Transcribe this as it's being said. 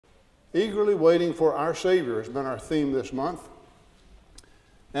Eagerly waiting for our Savior has been our theme this month.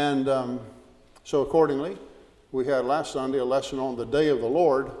 And so accordingly, we had last Sunday a lesson on the day of the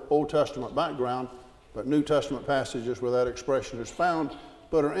Lord, Old Testament background, but New Testament passages where that expression is found.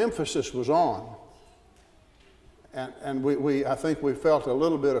 But our emphasis was on. And I think we felt a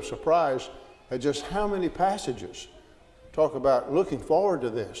little bit of surprise at just how many passages talk about looking forward to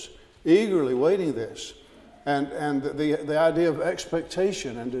this, eagerly waiting this, and the idea of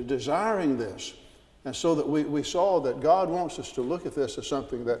expectation and desiring this. And so that we saw that God wants us to look at this as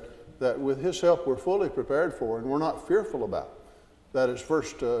something that with His help we're fully prepared for and we're not fearful about. That is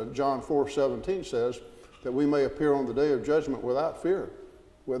 1 John 4:17 says that we may appear on the day of judgment without fear,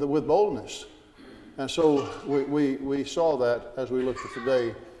 with boldness. And so we saw that as we looked at the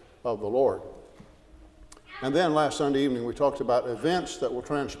day of the Lord. And then last Sunday evening we talked about events that will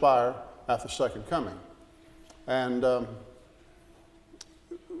transpire at the second coming. And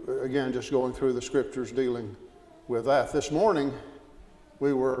again, just going through the scriptures dealing with that. This morning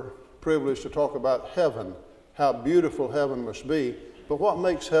we were privileged to talk about heaven, how beautiful heaven must be, but what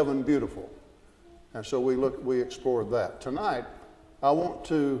makes heaven beautiful? And so we explored that. Tonight I want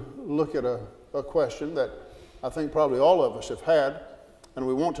to look at a question that I think probably all of us have had, and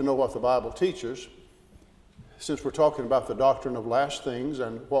we want to know what the Bible teaches, since we're talking about the doctrine of last things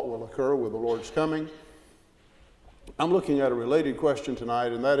and what will occur with the Lord's coming. I'm looking at a related question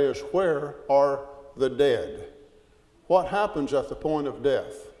tonight, and that is, where are the dead? What happens at the point of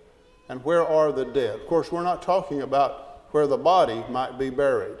death? And where are the dead? Of course, we're not talking about where the body might be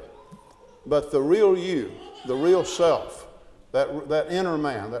buried, but the real you, the real self, that inner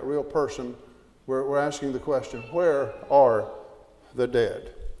man, that real person, we're asking the question, where are the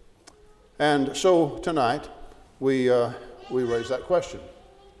dead? And so tonight we raise that question.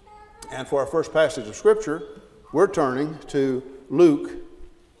 And for our first passage of Scripture, we're turning to Luke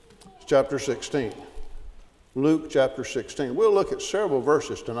chapter 16. Luke chapter 16. We'll look at several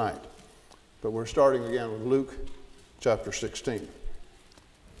verses tonight, but we're starting again with Luke chapter 16.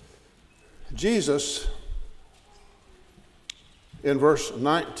 Jesus, in verse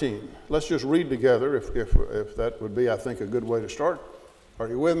 19, let's just read together if that would be, I think, a good way to start. Are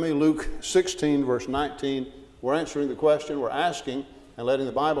you with me? Luke 16, verse 19. We're answering the question, we're asking and letting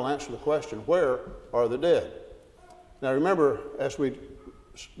the Bible answer the question, where are the dead? Now remember, as we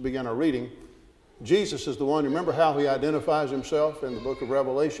begin our reading, Jesus is the one, remember how He identifies Himself in the book of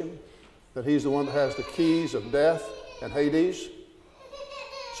Revelation? That He's the one that has the keys of death and Hades.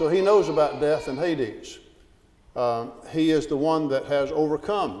 So He knows about death and Hades. He is the one that has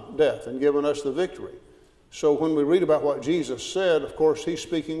overcome death and given us the victory. So when we read about what Jesus said, of course, He's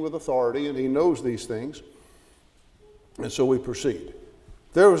speaking with authority and He knows these things. And so we proceed.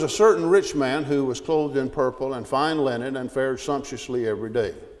 There was a certain rich man who was clothed in purple and fine linen and fared sumptuously every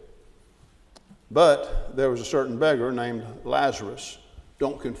day. But there was a certain beggar named Lazarus.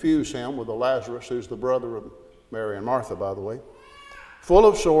 Don't confuse him with the Lazarus who's the brother of Mary and Martha, by the way. Full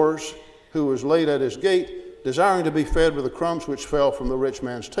of sores, who was laid at his gate, desiring to be fed with the crumbs which fell from the rich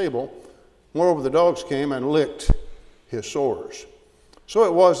man's table. Moreover, the dogs came and licked his sores. So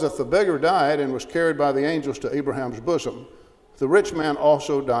it was that the beggar died and was carried by the angels to Abraham's bosom. The rich man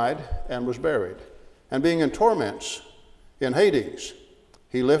also died and was buried. And being in torments in Hades,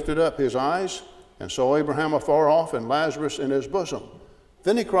 he lifted up his eyes and saw Abraham afar off and Lazarus in his bosom.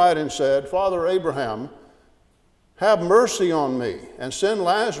 Then he cried and said, Father Abraham, have mercy on me, and send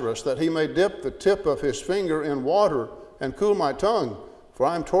Lazarus that he may dip the tip of his finger in water and cool my tongue, for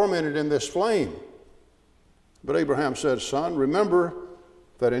I am tormented in this flame. But Abraham said, Son, remember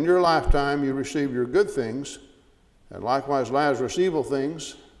that in your lifetime you received your good things, and likewise Lazarus evil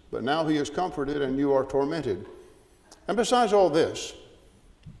things, but now he is comforted and you are tormented. And besides all this,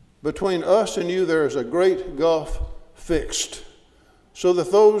 between us and you there is a great gulf fixed, so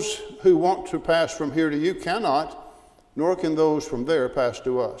that those who want to pass from here to you cannot, nor can those from there pass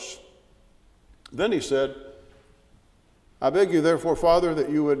to us. Then he said, I beg you therefore, Father, that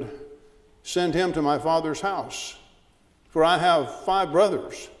you would send him to my father's house, for I have 5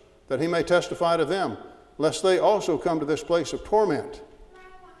 brothers, that he may testify to them, lest they also come to this place of torment.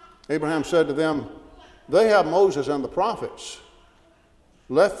 Abraham said to them, They have Moses and the prophets.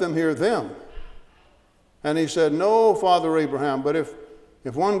 Let them hear them. And he said, No, Father Abraham, but if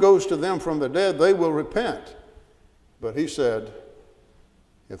one goes to them from the dead, they will repent. But he said,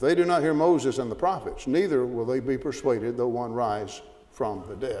 If they do not hear Moses and the prophets, neither will they be persuaded, though one rise from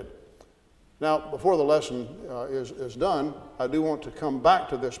the dead. Now, before the lesson is done, I do want to come back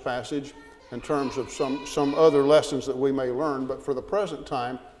to this passage in terms of some other lessons that we may learn, but for the present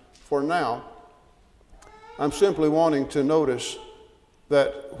time, for now, I'm simply wanting to notice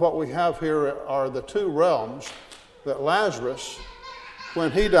that what we have here are the two realms, that Lazarus,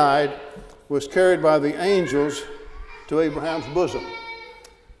 when he died, was carried by the angels to Abraham's bosom.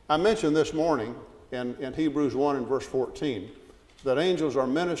 I mentioned this morning in Hebrews 1 and verse 14 that angels are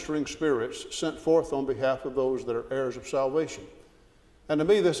ministering spirits sent forth on behalf of those that are heirs of salvation. And to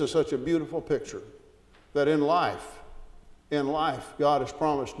me, this is such a beautiful picture that in life, God has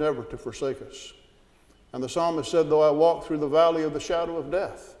promised never to forsake us. And the psalmist said, though I walk through the valley of the shadow of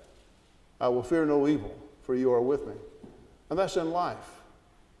death, I will fear no evil, for you are with me. And that's in life.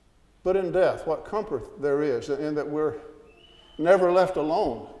 But in death, what comfort there is in that we're never left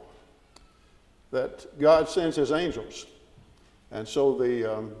alone, that God sends his angels. And so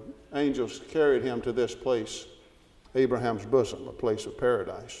the angels carried him to this place, Abraham's bosom, a place of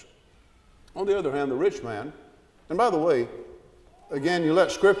paradise. On the other hand, the rich man, and by the way, again, you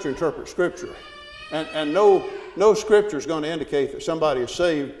let Scripture interpret Scripture. And no Scripture is going to indicate that somebody is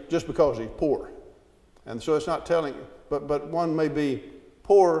saved just because he's poor. And so it's not telling you. But one may be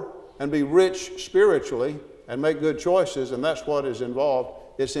poor and be rich spiritually and make good choices, and that's what is involved.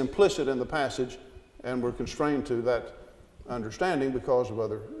 It's implicit in the passage, and we're constrained to that understanding because of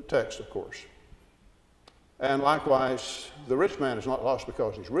other texts, of course. And likewise, the rich man is not lost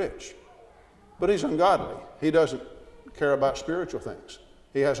because he's rich, but he's ungodly. He doesn't care about spiritual things.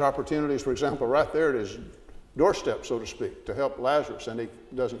 He has opportunities, for example, right there at his doorstep, so to speak, to help Lazarus, and he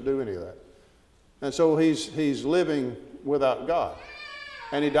doesn't do any of that. And so he's living without God,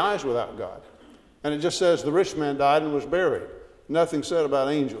 and he dies without God. And it just says the rich man died and was buried. Nothing said about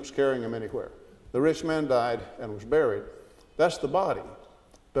angels carrying him anywhere. The rich man died and was buried. That's the body.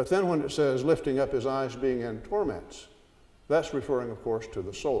 But then when it says lifting up his eyes being in torments, that's referring, of course, to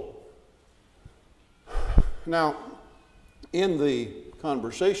the soul. Now, in the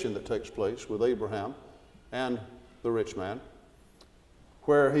conversation that takes place with Abraham and the rich man,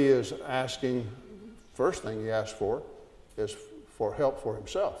 where he is asking, first thing he asks for is for help for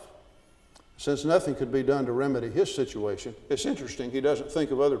himself. Since nothing could be done to remedy his situation, it's interesting, he doesn't think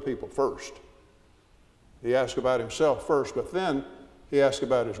of other people first. He asks about himself first, but then he asks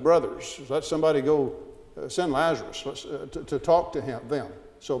about his brothers. Let somebody go, send Lazarus to talk to them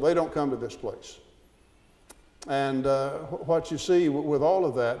so they don't come to this place. And what you see with all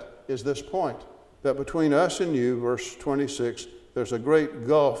of that is this point, that between us and you, verse 26, there's a great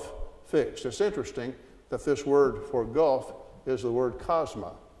gulf fixed. It's interesting that this word for gulf is the word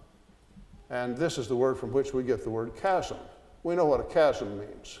chasma. And this is the word from which we get the word chasm. We know what a chasm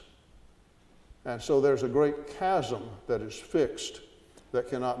means. And so there's a great chasm that is fixed that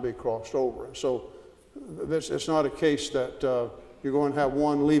cannot be crossed over. And so it's not a case that you're going to have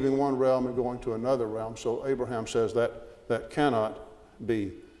one leaving one realm and going to another realm. So Abraham says that cannot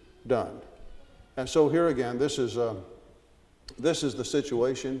be done. And so here again, this is the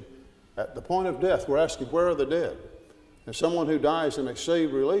situation at the point of death. We're asking, where are the dead? And someone who dies in a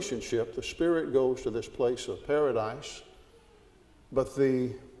saved relationship, the spirit goes to this place of paradise, but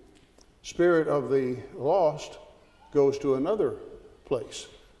the spirit of the lost goes to another place.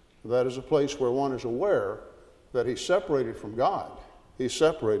 That is a place where one is aware that he's separated from God. He's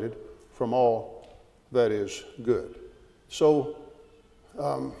separated from all that is good. So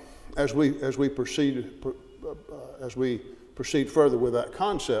as we proceed further with that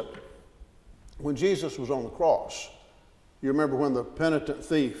concept, when Jesus was on the cross, you remember when the penitent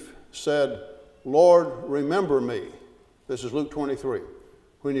thief said, Lord, remember me. This is Luke 23.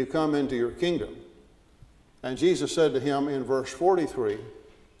 When you come into your kingdom. And Jesus said to him in verse 43,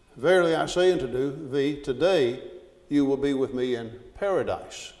 verily I say unto thee, today you will be with me in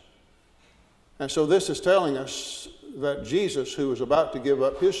paradise. And so this is telling us that Jesus, who was about to give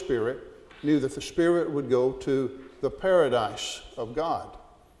up his spirit, knew that the spirit would go to the paradise of God.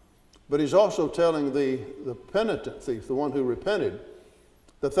 But he's also telling the penitent thief, the one who repented,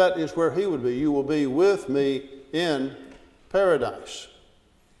 that is where he would be. You will be with me in paradise.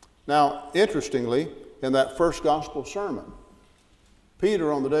 Now, interestingly, in that first gospel sermon,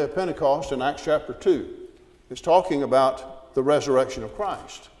 Peter on the day of Pentecost in Acts chapter 2 is talking about the resurrection of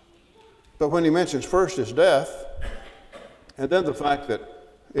Christ. But when he mentions first his death, and then the fact that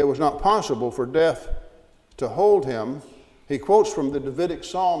it was not possible for death to hold him, he quotes from the Davidic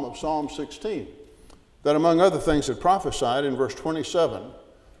psalm of Psalm 16, that among other things had prophesied in verse 27,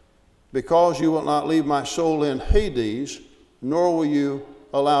 because you will not leave my soul in Hades, nor will you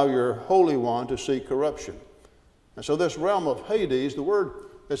allow your Holy One to see corruption. And so this realm of Hades, the word,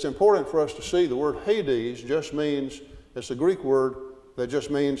 it's important for us to see, the word Hades just means, it's a Greek word that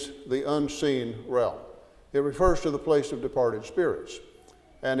just means the unseen realm. It refers to the place of departed spirits.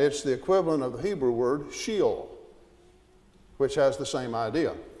 And it's the equivalent of the Hebrew word Sheol, which has the same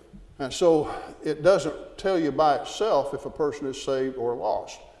idea. And so it doesn't tell you by itself if a person is saved or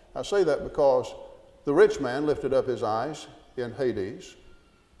lost. I say that because the rich man lifted up his eyes in Hades,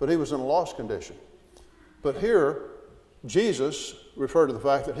 but he was in a lost condition. But here, Jesus referred to the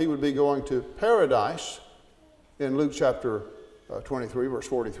fact that he would be going to paradise in Luke chapter 23, verse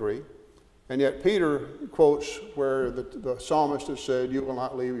 43. And yet Peter quotes where the psalmist has said, "You will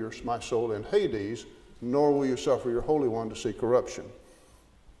not leave my soul in Hades, nor will you suffer your Holy One to see corruption."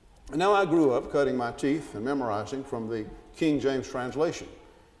 And now I grew up cutting my teeth and memorizing from the King James translation.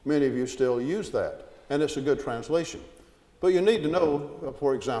 Many of you still use that, and it's a good translation. But you need to know,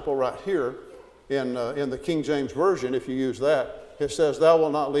 for example, right here in the King James Version, if you use that, it says, "Thou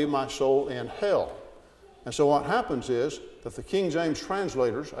wilt not leave my soul in hell." And so what happens is that the King James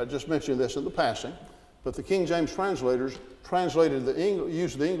translators, I just mentioned this in the passing, but the King James translators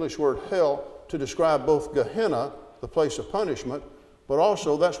used the English word hell to describe both Gehenna, the place of punishment, but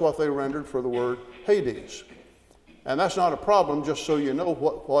also that's what they rendered for the word Hades. And that's not a problem, just so you know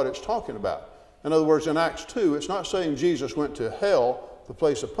what it's talking about. In other words, in Acts 2, it's not saying Jesus went to hell, the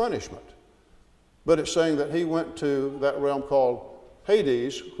place of punishment, but it's saying that he went to that realm called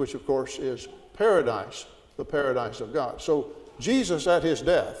Hades, which of course is paradise, the paradise of God. So Jesus at his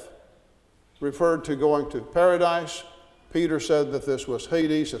death referred to going to paradise. Peter said that this was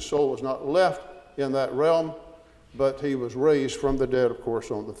Hades. His soul was not left in that realm, but he was raised from the dead, of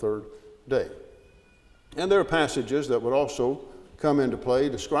course, on the third day. And there are passages that would also come into play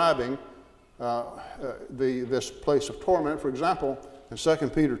describing this place of torment. For example, in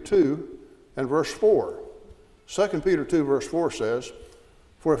 2 Peter 2 and verse 4. 2 Peter 2 verse 4 says,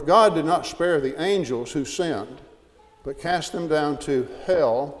 "For if God did not spare the angels who sinned, but cast them down to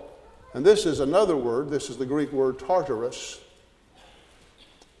hell," and this is another word, this is the Greek word Tartarus,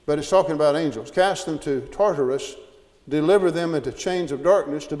 but it's talking about angels, "cast them to Tartarus, deliver them into chains of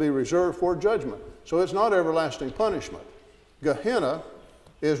darkness to be reserved for judgment." So it's not everlasting punishment. Gehenna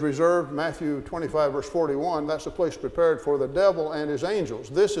is reserved, Matthew 25 verse 41, that's a place prepared for the devil and his angels.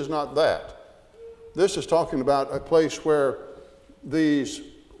 This is not that. This is talking about a place where these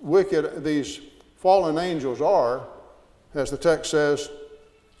fallen angels are, as the text says,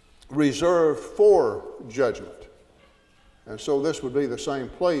 reserved for judgment. And so this would be the same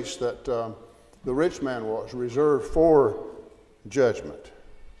place that the rich man was, reserved for judgment.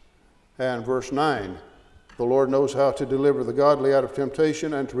 And verse 9, "The Lord knows how to deliver the godly out of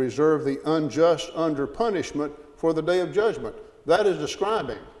temptation and to reserve the unjust under punishment for the day of judgment." That is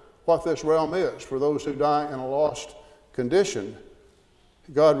describing what this realm is for those who die in a lost condition.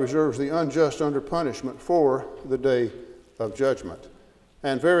 God reserves the unjust under punishment for the day of judgment.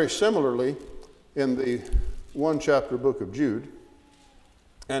 And very similarly, in the one chapter book of Jude,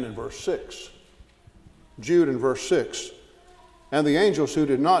 and in verse 6, Jude in verse 6, "And the angels who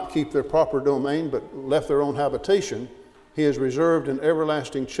did not keep their proper domain but left their own habitation, he has reserved in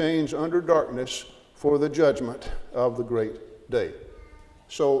everlasting chains under darkness for the judgment of the great day."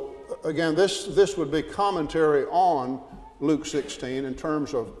 So again, this would be commentary on Luke 16 in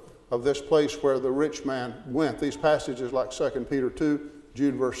terms of this place where the rich man went. These passages like 2 Peter 2,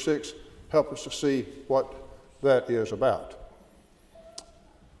 Jude verse 6 help us to see what that is about.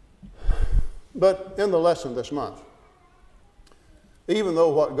 But in the lesson this month, even though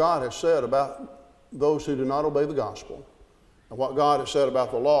what God has said about those who do not obey the gospel and what God has said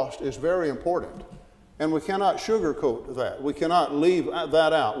about the lost is very important, and we cannot sugarcoat that. We cannot leave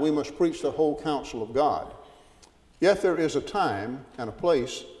that out. We must preach the whole counsel of God. Yet there is a time and a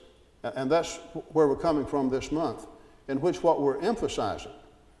place, and that's where we're coming from this month, in which what we're emphasizing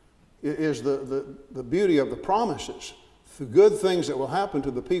is the beauty of the promises, the good things that will happen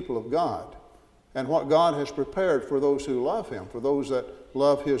to the people of God, and what God has prepared for those who love him, for those that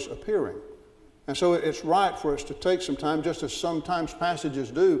love his appearing. And so it's right for us to take some time, just as sometimes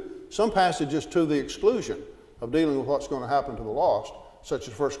passages do, some passages to the exclusion of dealing with what's going to happen to the lost, such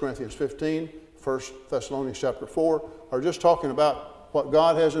as 1 Corinthians 15, 1 Thessalonians chapter 4, are just talking about what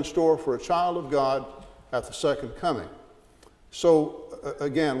God has in store for a child of God at the second coming. So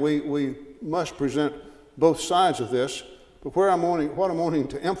again, we must present both sides of this, but what I'm wanting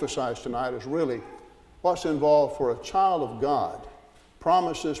to emphasize tonight is really what's involved for a child of God,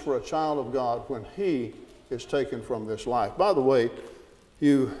 promises for a child of God when he is taken from this life. By the way,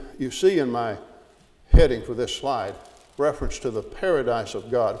 you see in my heading for this slide reference to the paradise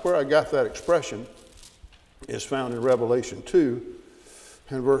of God. Where I got that expression is found in Revelation 2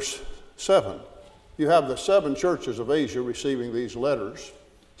 and verse 7. You have the 7 churches of Asia receiving these letters,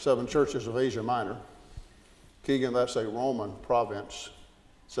 7 churches of Asia Minor. Keegan, that's a Roman province,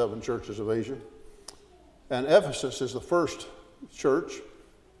 7 churches of Asia. And Ephesus is the first church.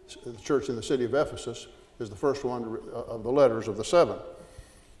 The church in the city of Ephesus is the first one of the letters of the 7.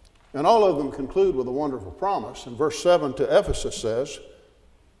 And all of them conclude with a wonderful promise. And verse 7 to Ephesus says,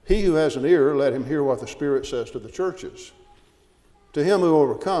 "He who has an ear, let him hear what the Spirit says to the churches. To him who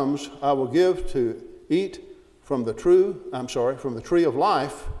overcomes, I will give to eat from the tree of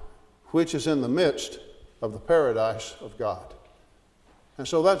life, which is in the midst of the paradise of God." And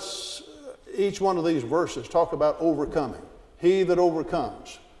so that's, each one of these verses talk about overcoming. He that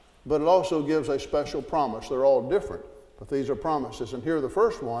overcomes. But it also gives a special promise. They're all different, but these are promises. And here the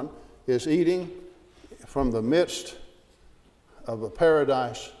first one is eating from the midst of the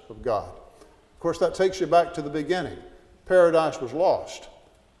paradise of God. Of course, that takes you back to the beginning. Paradise was lost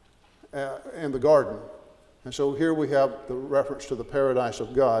in the garden. And so here we have the reference to the paradise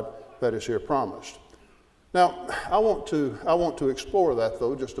of God that is here promised. Now, I want to explore that,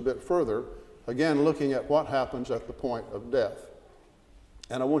 though, just a bit further, again, looking at what happens at the point of death.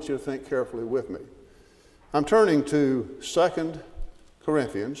 And I want you to think carefully with me. I'm turning to 2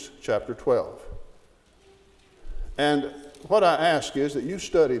 Corinthians chapter 12. And what I ask is that you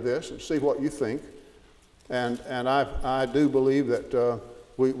study this and see what you think. And I do believe that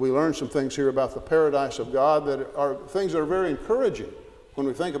we learn some things here about the paradise of God that are things that are very encouraging when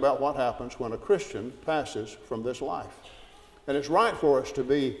we think about what happens when a Christian passes from this life. And it's right for us to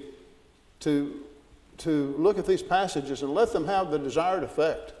look at these passages and let them have the desired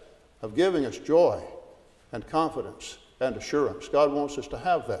effect of giving us joy and confidence and assurance. God wants us to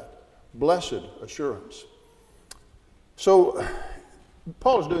have that blessed assurance. So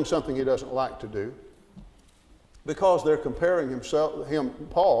Paul is doing something he doesn't like to do, because they're comparing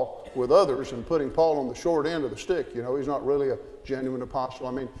Paul, with others and putting Paul on the short end of the stick. You know, he's not really a genuine apostle.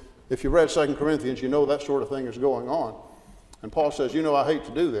 I mean, if you read 2 Corinthians, you know that sort of thing is going on. And Paul says, you know, I hate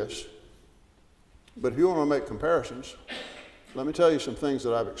to do this, but if you want to make comparisons, let me tell you some things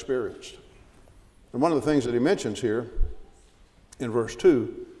that I've experienced. And one of the things that he mentions here in verse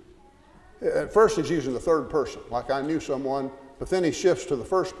 2, at first he's using the third person, like I knew someone, but then he shifts to the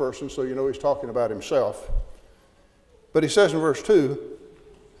first person, so you know he's talking about himself. But he says in verse 2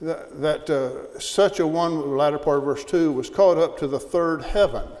 that such a one, the latter part of verse 2, was caught up to the third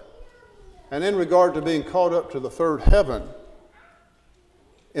heaven. And in regard to being caught up to the third heaven,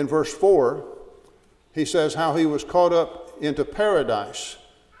 in verse 4, he says how he was caught up into paradise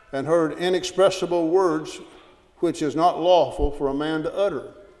and heard inexpressible words which is not lawful for a man to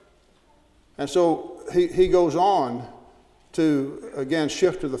utter. And so he goes on to, again,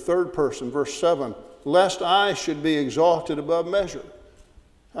 shift to the third person, verse 7, lest I should be exalted above measure.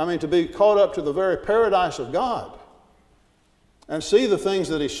 I mean, to be caught up to the very paradise of God and see the things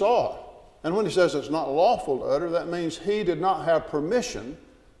that he saw. And when he says it's not lawful to utter, that means he did not have permission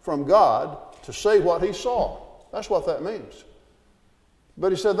from God to say what he saw. That's what that means.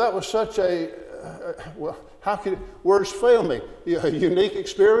 But he said that was such well, how could words fail me? A unique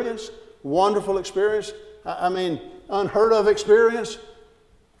experience, wonderful experience, I mean, unheard of experience.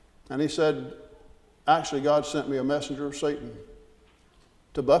 And he said, actually, God sent me a messenger of Satan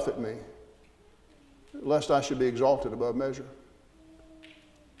to buffet me, lest I should be exalted above measure.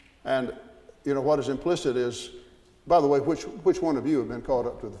 And, you know, what is implicit is, by the way, which one of you have been caught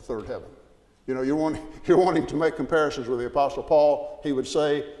up to the third heaven? You know, you're wanting to make comparisons with the Apostle Paul, he would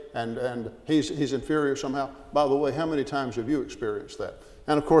say, and he's inferior somehow. By the way, how many times have you experienced that?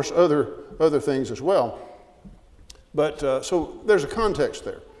 And, of course, other things as well. But so there's a context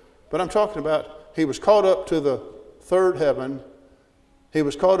there. But I'm talking about he was caught up to the third heaven. He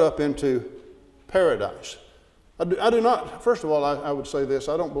was caught up into paradise. I do not, first of all, I would say this.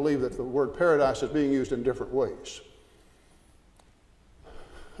 I don't believe that the word paradise is being used in different ways.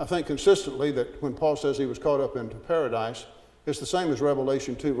 I think consistently that when Paul says he was caught up into paradise, it's the same as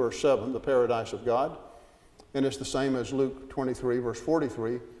Revelation 2, verse 7, the paradise of God. And it's the same as Luke 23, verse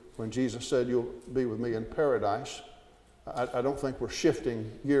 43, when Jesus said, you'll be with me in paradise. I don't think we're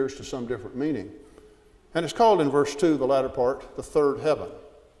shifting gears to some different meaning. And it's called in verse 2, the latter part, the third heaven.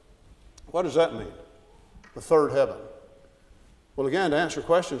 What does that mean? The third heaven. Well, again, to answer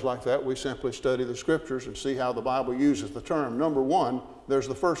questions like that, we simply study the scriptures and see how the Bible uses the term. Number one, there's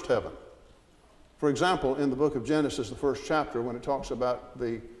the first heaven. For example, in the book of Genesis, the first chapter, when it talks about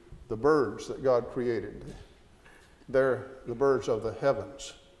the birds that God created, they're the birds of the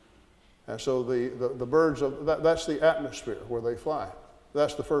heavens. And so the birds of, that's the atmosphere where they fly.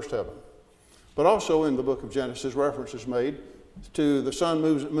 That's the first heaven. But also in the book of Genesis, reference is made to the sun,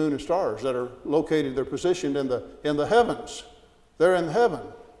 moon, and stars that are located, they're positioned in the heavens. They're in heaven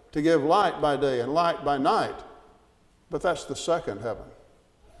to give light by day and light by night. But that's the second heaven.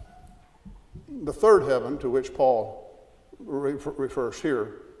 The third heaven to which Paul refers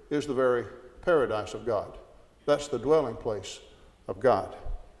here is the very paradise of God. That's the dwelling place of God.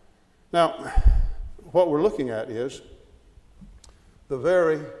 Now, what we're looking at is the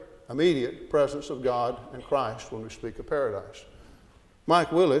very immediate presence of God and Christ when we speak of paradise.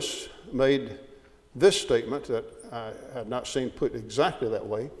 Mike Willis made this statement that I have not seen put exactly that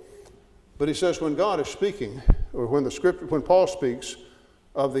way, but he says when God is speaking, or when Paul speaks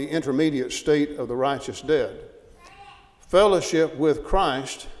of the intermediate state of the righteous dead, fellowship with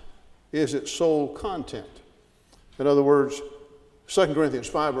Christ is its sole content. In other words, 2 Corinthians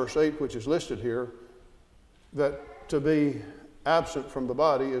 5 verse 8, which is listed here, that to be absent from the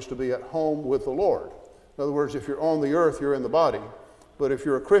body is to be at home with the Lord. In other words, if you're on the earth, you're in the body. But if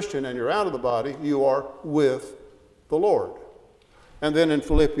you're a Christian and you're out of the body, you are with the Lord. And then in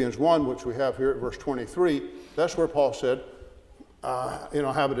Philippians 1, which we have here at verse 23, that's where Paul said, I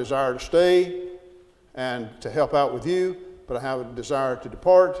have a desire to stay and to help out with you, but I have a desire to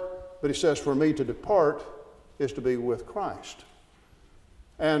depart. But he says, for me to depart is to be with Christ.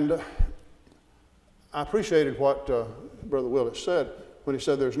 And I appreciated what Brother Willis said when he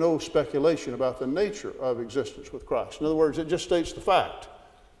said there's no speculation about the nature of existence with Christ. In other words, it just states the fact.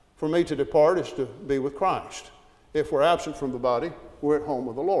 For me to depart is to be with Christ. If we're absent from the body, we're at home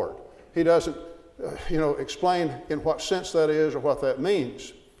with the Lord. He doesn't, explain in what sense that is or what that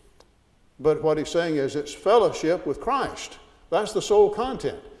means. But what he's saying is it's fellowship with Christ. That's the sole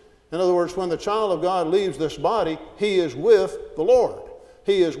content. In other words, when the child of God leaves this body, he is with the Lord.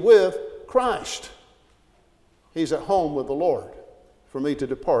 He is with Christ. He's at home with the Lord. For me to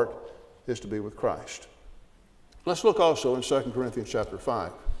depart is to be with Christ. Let's look also in 2 Corinthians chapter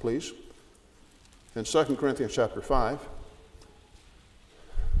 5, please. In 2 Corinthians chapter 5,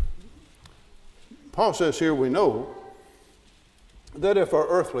 Paul says here, we know that if our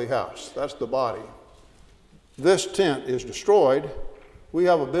earthly house, that's the body, this tent is destroyed, we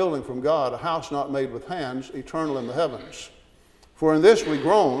have a building from God, a house not made with hands, eternal in the heavens. For in this we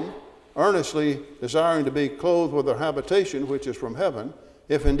groan, earnestly desiring to be clothed with our habitation, which is from heaven,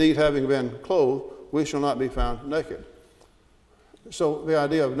 if indeed having been clothed, we shall not be found naked. So the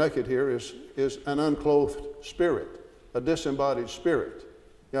idea of naked here is an unclothed spirit, a disembodied spirit.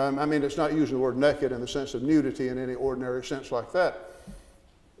 It's not using the word naked in the sense of nudity in any ordinary sense like that.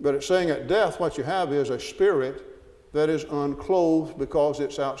 But it's saying at death what you have is a spirit that is unclothed because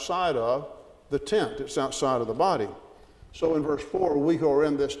it's outside of the tent. It's outside of the body. So in verse 4, we who are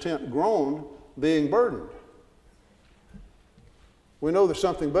in this tent groan, being burdened. We know there's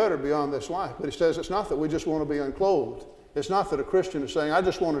something better beyond this life. But he says it's not that we just want to be unclothed. It's not that a Christian is saying, I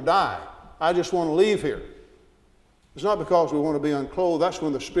just want to die. I just want to leave here. It's not because we want to be unclothed. That's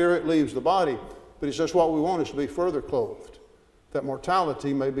when the spirit leaves the body. But he says what we want is to be further clothed, that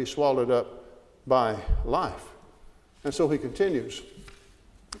mortality may be swallowed up by life. And so he continues,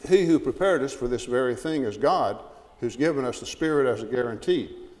 he who prepared us for this very thing is God, who's given us the Spirit as a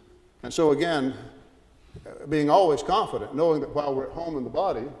guarantee. And so again, being always confident, knowing that while we're at home in the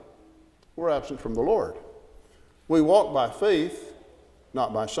body, we're absent from the Lord. We walk by faith,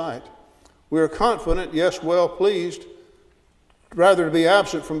 not by sight. We are confident, yes, well pleased, rather to be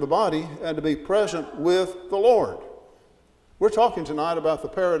absent from the body and to be present with the Lord. We're talking tonight about the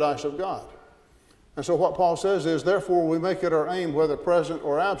paradise of God. And so what Paul says is, therefore we make it our aim, whether present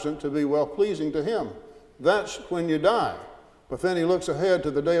or absent, to be well-pleasing to him. That's when you die. But then he looks ahead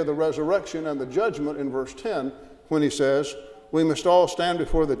to the day of the resurrection and the judgment in verse 10, when he says, we must all stand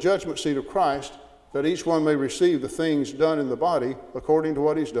before the judgment seat of Christ, that each one may receive the things done in the body according to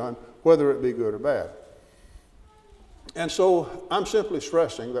what he's done, whether it be good or bad. And so I'm simply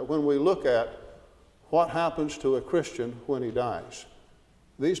stressing that when we look at what happens to a Christian when he dies,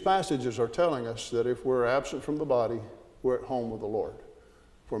 these passages are telling us that if we're absent from the body, we're at home with the Lord.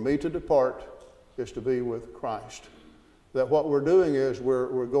 For me to depart is to be with Christ. That what we're doing is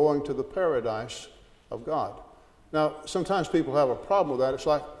we're going to the paradise of God. Now, sometimes people have a problem with that. It's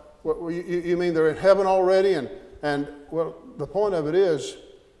like, well, you mean they're in heaven already? And well, the point of it is,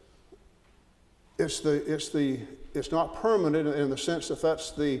 it's not permanent in the sense that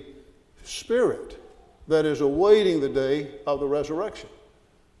that's the spirit that is awaiting the day of the resurrection.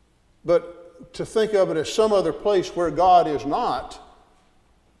 But to think of it as some other place where God is not,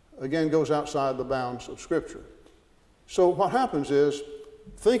 again, goes outside the bounds of Scripture. So what happens is,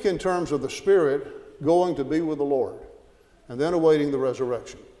 think in terms of the Spirit going to be with the Lord and then awaiting the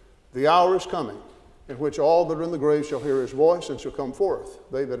resurrection. The hour is coming in which all that are in the grave shall hear his voice and shall come forth.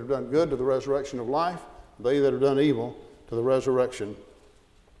 They that have done good to the resurrection of life, they that have done evil to the resurrection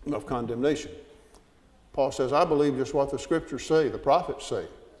of condemnation. Paul says, I believe just what the Scriptures say, the prophets say,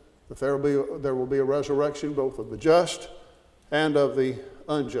 that there will be a resurrection both of the just and of the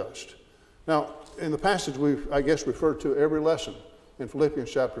unjust. Now, in the passage we've, I guess, referred to every lesson in Philippians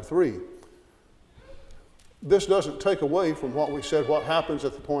chapter 3, this doesn't take away from what we said, what happens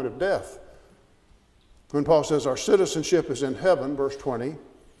at the point of death. When Paul says our citizenship is in heaven, verse 20,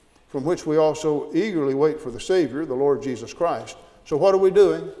 from which we also eagerly wait for the Savior, the Lord Jesus Christ. So what are we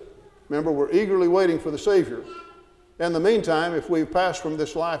doing? Remember, we're eagerly waiting for the Savior. In the meantime, if we've passed from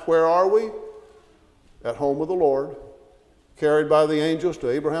this life, where are we? At home with the Lord, carried by the angels to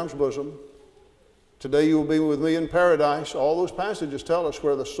Abraham's bosom. Today you will be with me in paradise. All those passages tell us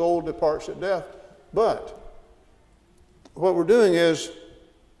where the soul departs at death. But what we're doing is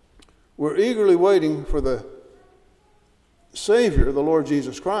we're eagerly waiting for the Savior, the Lord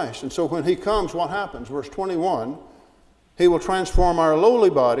Jesus Christ. And so when he comes, what happens? Verse 21, he will transform our lowly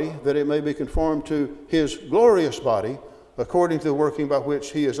body that it may be conformed to his glorious body, according to the working by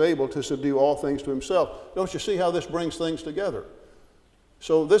which he is able to subdue all things to himself. Don't you see how this brings things together?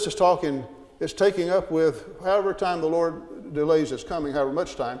 So this is talking, it's taking up with however time the Lord delays his coming, however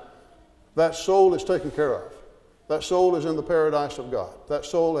much time, that soul is taken care of. That soul is in the paradise of God. That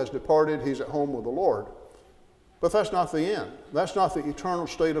soul has departed, he's at home with the Lord. But that's not the end. That's not the eternal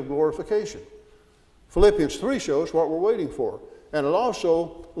state of glorification. Philippians 3 shows what we're waiting for. And it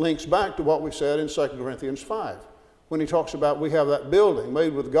also links back to what we said in 2 Corinthians 5. When he talks about we have that building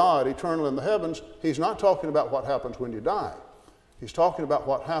made with God, eternal in the heavens, he's not talking about what happens when you die. He's talking about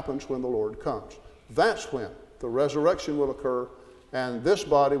what happens when the Lord comes. That's when the resurrection will occur, and this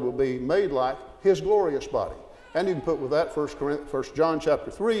body will be made like his glorious body. And you can put with that 1 John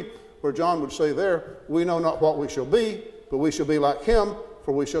chapter 3, where John would say there, we know not what we shall be, but we shall be like him,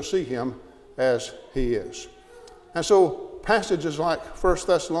 for we shall see him as he is. And so passages like 1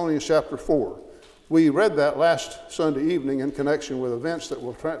 Thessalonians chapter 4, we read that last Sunday evening in connection with events that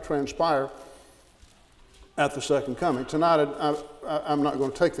will transpire at the second coming. Tonight I'm not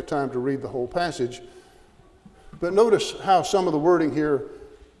going to take the time to read the whole passage, but notice how some of the wording here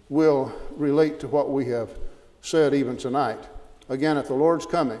will relate to what we have said even tonight. Again, at the Lord's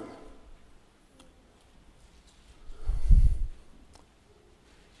coming,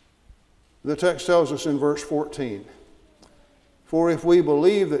 the text tells us in verse 14, for if we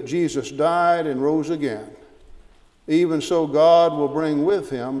believe that Jesus died and rose again, even so God will bring with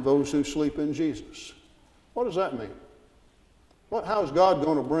him those who sleep in Jesus. What does that mean? How is God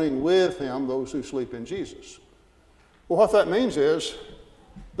going to bring with him those who sleep in Jesus? Well, what that means is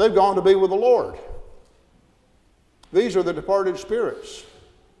they've gone to be with the Lord. These are the departed spirits.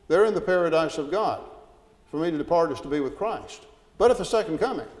 They're in the paradise of God. For me to depart is to be with Christ. But at the second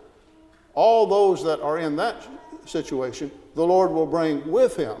coming, all those that are in that situation, the Lord will bring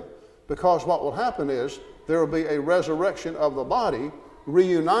with him, because what will happen is there will be a resurrection of the body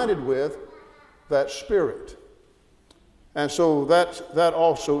reunited with that spirit. And so that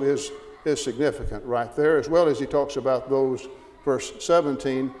also is significant right there, as well as he talks about those, verse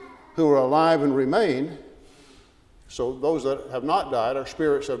 17, who are alive and remain. So those that have not died, our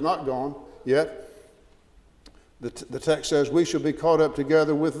spirits have not gone yet. The text says we shall be caught up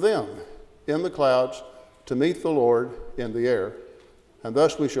together with them in the clouds to meet the Lord in the air, and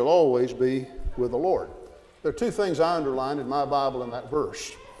thus we shall always be with the Lord. There are two things I underlined in my Bible in that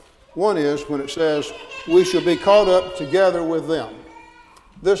verse. One is when it says we shall be caught up together with them.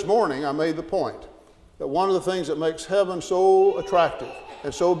 This morning I made the point that one of the things that makes heaven so attractive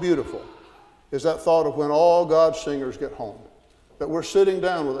and so beautiful is that thought of when all God's singers get home, that we're sitting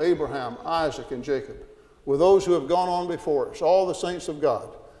down with Abraham, Isaac, and Jacob, with those who have gone on before us, all the saints of God.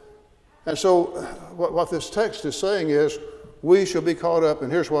 And so what this text is saying is we shall be caught up,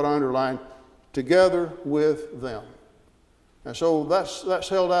 and here's what I underlined, together with them. And so that's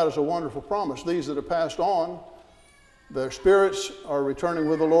held out as a wonderful promise. These that have passed on, their spirits are returning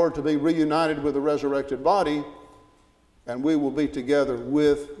with the Lord to be reunited with the resurrected body, and we will be together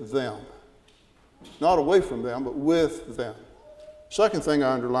with them. Not away from them, but with them. Second thing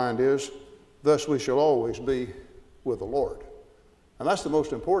I underlined is, thus we shall always be with the Lord. And that's the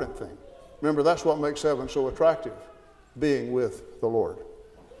most important thing. Remember, that's what makes heaven so attractive, being with the Lord.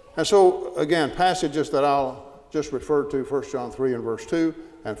 And so, again, passages that I'll just refer to, 1 John 3 and verse 2,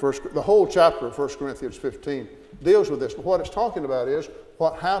 and the whole chapter of 1 Corinthians 15 deals with this. But what it's talking about is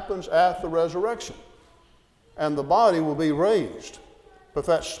what happens at the resurrection. And the body will be raised. But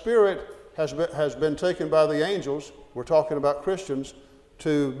that spirit has been taken by the angels, we're talking about Christians,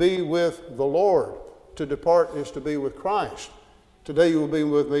 to be with the Lord. To depart is to be with Christ. Today you will be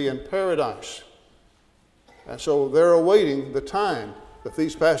with me in paradise. And so they're awaiting the time that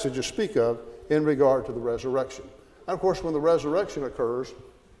these passages speak of in regard to the resurrection. And of course, when the resurrection occurs,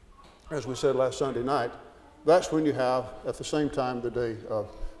 as we said last Sunday night, that's when you have, at the same time, the day of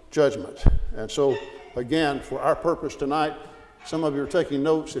judgment. And so, again, for our purpose tonight, some of you are taking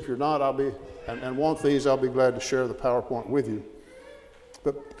notes. If you're not, and want these, I'll be glad to share the PowerPoint with you.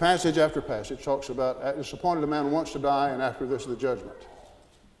 But passage after passage talks about, it's appointed a man wants to die, and after this the judgment.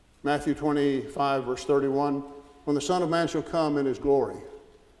 Matthew 25, verse 31, when the Son of Man shall come in his glory,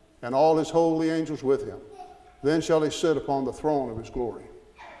 and all his holy angels with him, then shall he sit upon the throne of his glory.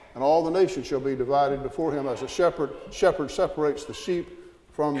 And all the nations shall be divided before him, as a shepherd separates the sheep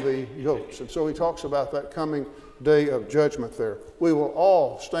from the goats. And so he talks about that coming day of judgment there. We will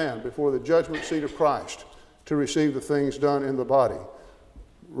all stand before the judgment seat of Christ to receive the things done in the body.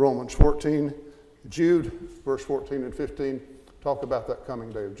 Romans 14, Jude, verse 14 and 15, talk about that coming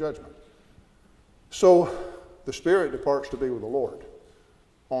day of judgment. So the spirit departs to be with the Lord.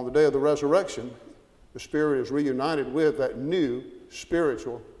 On the day of the resurrection, the spirit is reunited with that new,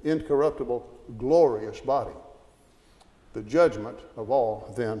 spiritual, incorruptible, glorious body. The judgment of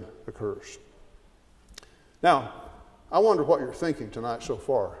all then occurs. Now, I wonder what you're thinking tonight so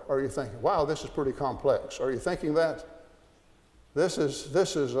far. Are you thinking, wow, this is pretty complex? Are you thinking that? This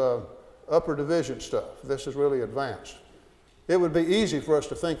is upper division stuff. This is really advanced. It would be easy for us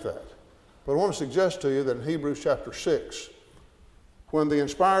to think that. But I want to suggest to you that in Hebrews chapter 6, when the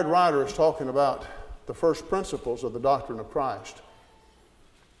inspired writer is talking about the first principles of the doctrine of Christ,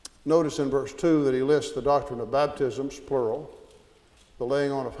 notice in verse 2 that he lists the doctrine of baptisms, plural, the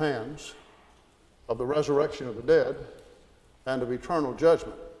laying on of hands, of the resurrection of the dead, and of eternal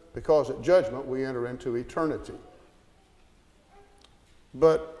judgment, because at judgment we enter into eternity.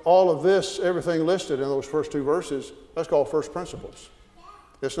 But all of this, everything listed in those first two verses, that's called first principles.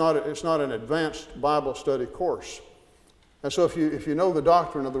 It's not an advanced Bible study course. And so if you know the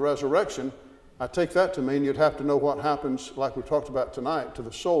doctrine of the resurrection, I take that to mean you'd have to know what happens, like we talked about tonight, to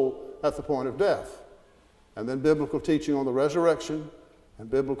the soul at the point of death. And then biblical teaching on the resurrection and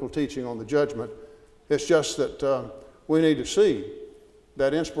biblical teaching on the judgment. It's just that we need to see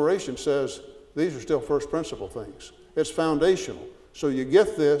that inspiration says these are still first principle things. It's foundational. So you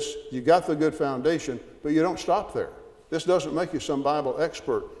get this, you got the good foundation, but you don't stop there. This doesn't make you some Bible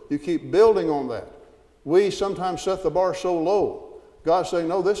expert. You keep building on that. We sometimes set the bar so low. God's saying,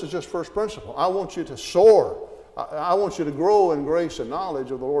 no, this is just first principle. I want you to soar. I want you to grow in grace and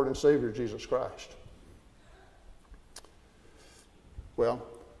knowledge of the Lord and Savior Jesus Christ. Well,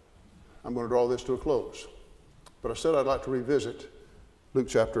 I'm going to draw this to a close. But I said I'd like to revisit Luke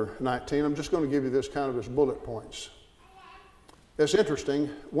chapter 19. I'm just going to give you this kind of as bullet points. It's interesting,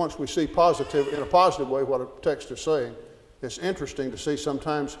 once we see in a positive way what a text is saying, it's interesting to see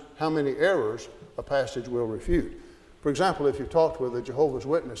sometimes how many errors a passage will refute. For example, if you talked with the Jehovah's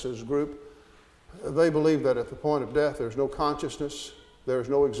Witnesses group, they believe that at the point of death there's no consciousness, there's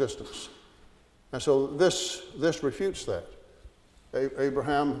no existence. And so this refutes that.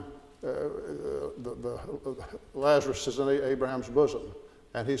 Abraham, Lazarus is in Abraham's bosom,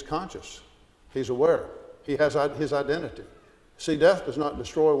 and he's conscious. He's aware. He has his identity. See, death does not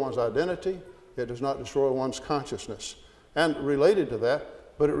destroy one's identity. It does not destroy one's consciousness. And related to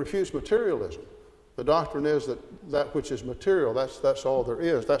that, but it refutes materialism. The doctrine is that which is material, that's all there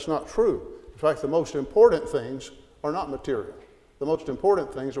is. That's not true. In fact, the most important things are not material. The most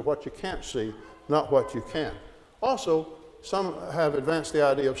important things are what you can't see, not what you can. Also, some have advanced the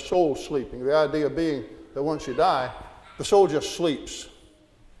idea of soul sleeping, the idea being that once you die, the soul just sleeps.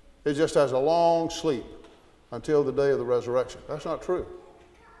 It just has a long sleep until the day of the resurrection. That's not true.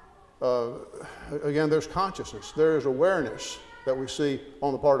 Again, there's consciousness. There is awareness that we see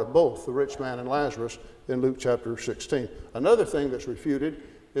on the part of both the rich man and Lazarus in Luke chapter 16. Another thing that's refuted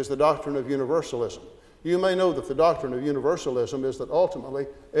is the doctrine of universalism. You may know that the doctrine of universalism is that ultimately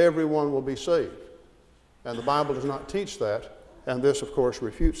everyone will be saved. And the Bible does not teach that, and this, of course,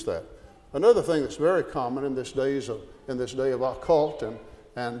 refutes that. Another thing that's very common in this day of occult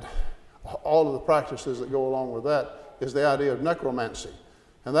and all of the practices that go along with that is the idea of necromancy.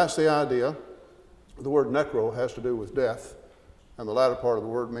 And that's the idea, the word necro has to do with death, and the latter part of the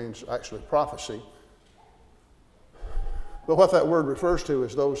word means actually prophecy. But what that word refers to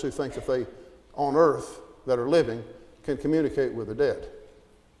is those who think that they, on earth, that are living, can communicate with the dead.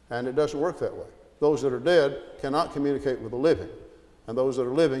 And it doesn't work that way. Those that are dead cannot communicate with the living, and those that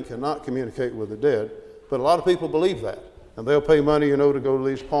are living cannot communicate with the dead. But a lot of people believe that, and they'll pay money, to go to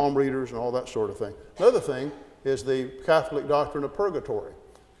these palm readers and all that sort of thing. Another thing is the Catholic doctrine of purgatory.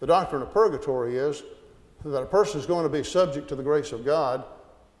 The doctrine of purgatory is that a person is going to be subject to the grace of God,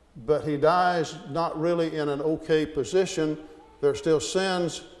 but he dies not really in an okay position. There are still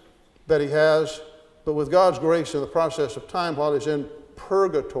sins that he has, but with God's grace in the process of time while he's in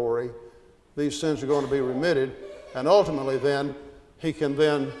purgatory, these sins are going to be remitted, and ultimately then he can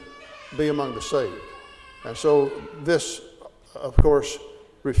then be among the saved. And so this, of course,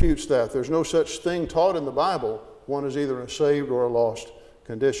 refutes that. There's no such thing taught in the Bible. One is either a saved or a lost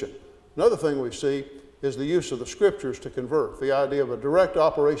condition. Another thing we see is the use of the Scriptures to convert, the idea of a direct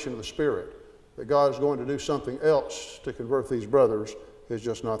operation of the Spirit, that God is going to do something else to convert these brothers is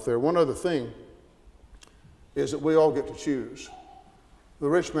just not there. One other thing is that we all get to choose. The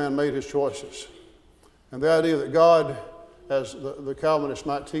rich man made his choices. And the idea that God, as the Calvinists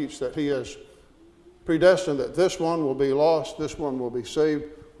might teach, that he has predestined that this one will be lost, this one will be saved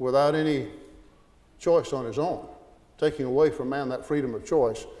without any choice on his own. Taking away from man that freedom of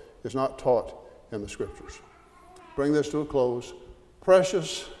choice is not taught in the Scriptures. Bring this to a close.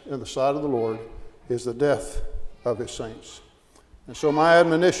 Precious in the sight of the Lord is the death of his saints. And so my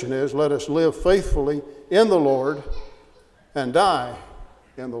admonition is, let us live faithfully in the Lord and die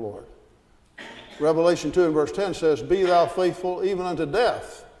in the Lord. Revelation 2 and verse 10 says, be thou faithful even unto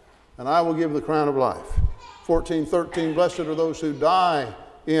death, and I will give the crown of life. 14:13, blessed are those who die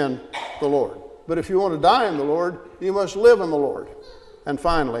in the Lord. But if you want to die in the Lord, you must live in the Lord. And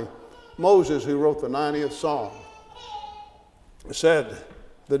finally, Moses, who wrote the 90th Psalm, said,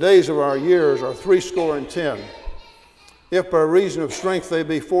 the days of our years are 70. If by reason of strength they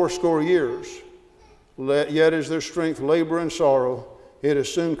be 80 years, yet is their strength labor and sorrow. It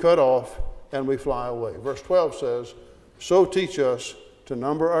is soon cut off, and we fly away. Verse 12 says, so teach us to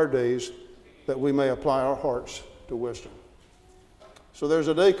number our days, that we may apply our hearts to wisdom. So there's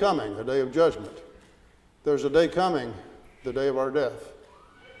a day coming, a day of judgment. There's a day coming, the day of our death.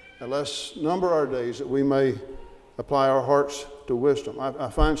 And let's number our days that we may apply our hearts to wisdom. I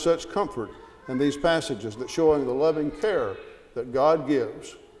find such comfort in these passages that showing the loving care that God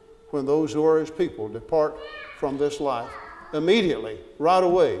gives when those who are his people depart from this life immediately, right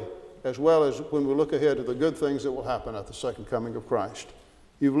away, as well as when we look ahead to the good things that will happen at the second coming of Christ.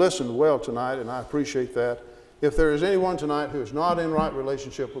 You've listened well tonight, and I appreciate that. If there is anyone tonight who is not in right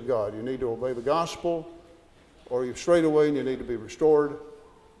relationship with God, you need to obey the gospel, or you've strayed away and you need to be restored,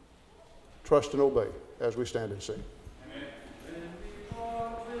 trust and obey as we stand and sing.